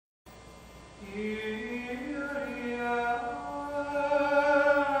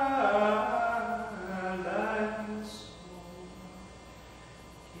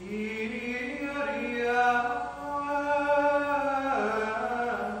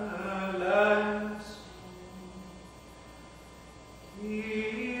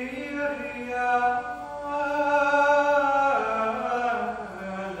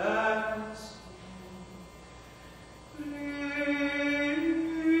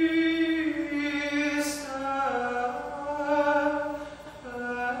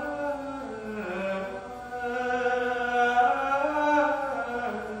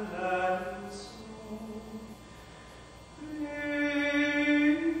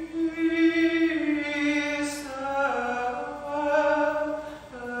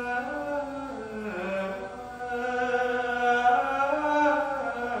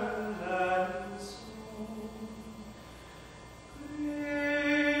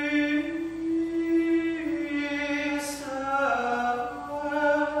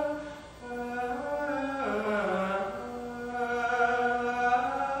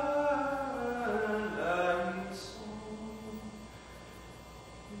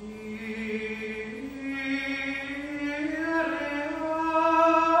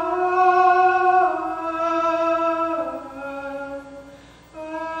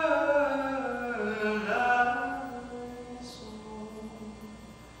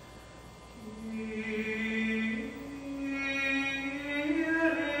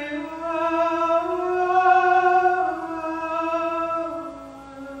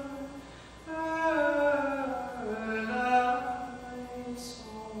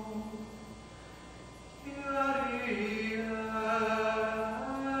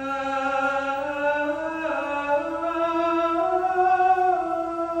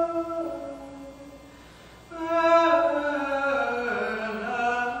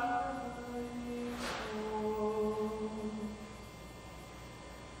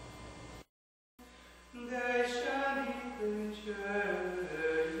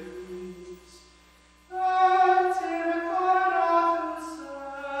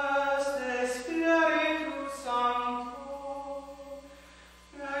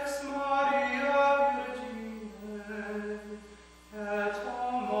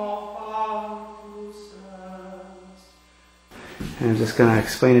And I'm just going to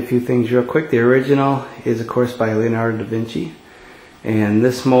explain a few things real quick. The original is, of course, by Leonardo da Vinci. And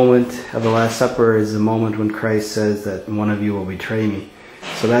this moment of the Last Supper is the moment when Christ says that one of you will betray me.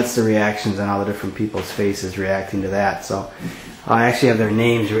 So that's the reactions on all the different people's faces reacting to that. So I actually have their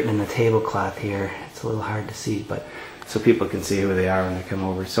names written in the tablecloth here. It's a little hard to see, but so people can see who they are when they come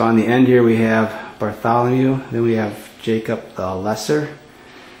over. So on the end here we have Bartholomew, then we have Jacob the Lesser,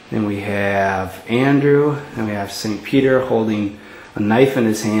 then we have Andrew, then we have St. Peter holding a knife in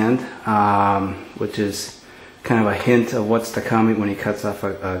his hand, which is kind of a hint of what's to come when he cuts off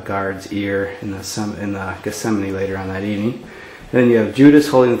a guard's ear in the Gethsemane later on that evening. Then you have Judas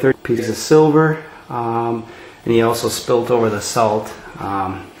holding the third piece of silver, and he also spilt over the salt,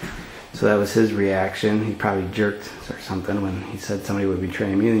 so that was his reaction. He probably jerked or something when he said somebody would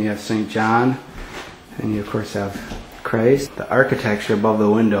betray me. Then you have St. John, and you of course have Christ. The architecture above the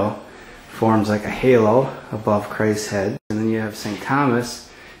window forms like a halo above Christ's head. And then you have St. Thomas,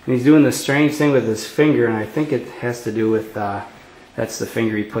 and he's doing this strange thing with his finger, and I think it has to do with, that's the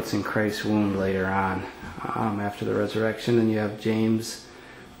finger he puts in Christ's wound later on, after the resurrection. Then you have James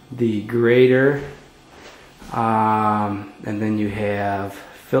the Greater, and then you have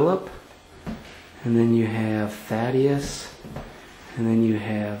Philip, and then you have Thaddeus, and then you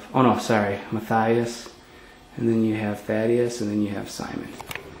have, oh no, sorry, Matthias, and then you have Thaddeus, and then you have Simon.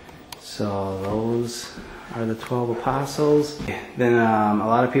 So those are the 12 apostles. Then a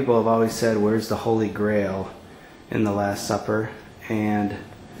lot of people have always said, where's the Holy Grail in the Last Supper? And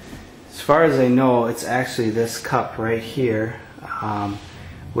as far as I know, it's actually this cup right here,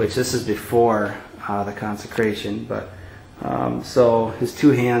 which this is before the consecration. But so his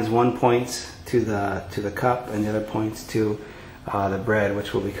two hands, one points to the cup, and the other points to the bread,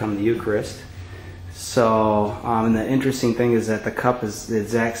 which will become the Eucharist. So, and the interesting thing is that the cup is the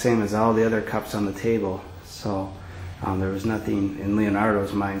exact same as all the other cups on the table. So, there was nothing in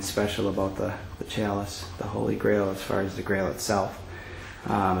Leonardo's mind special about the chalice, the Holy Grail, as far as the Grail itself.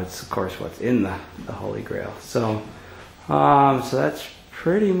 It's of course what's in the Holy Grail. So, so that's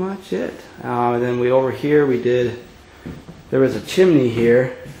pretty much it. And then over here there was a chimney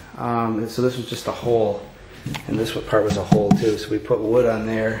here. So this was just a hole, and this part was a hole too. So we put wood on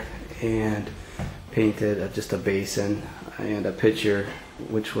there and painted just a basin and a pitcher,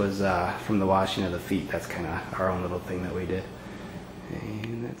 which was from the washing of the feet. That's kind of our own little thing that we did.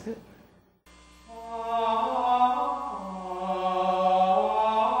 And that's it.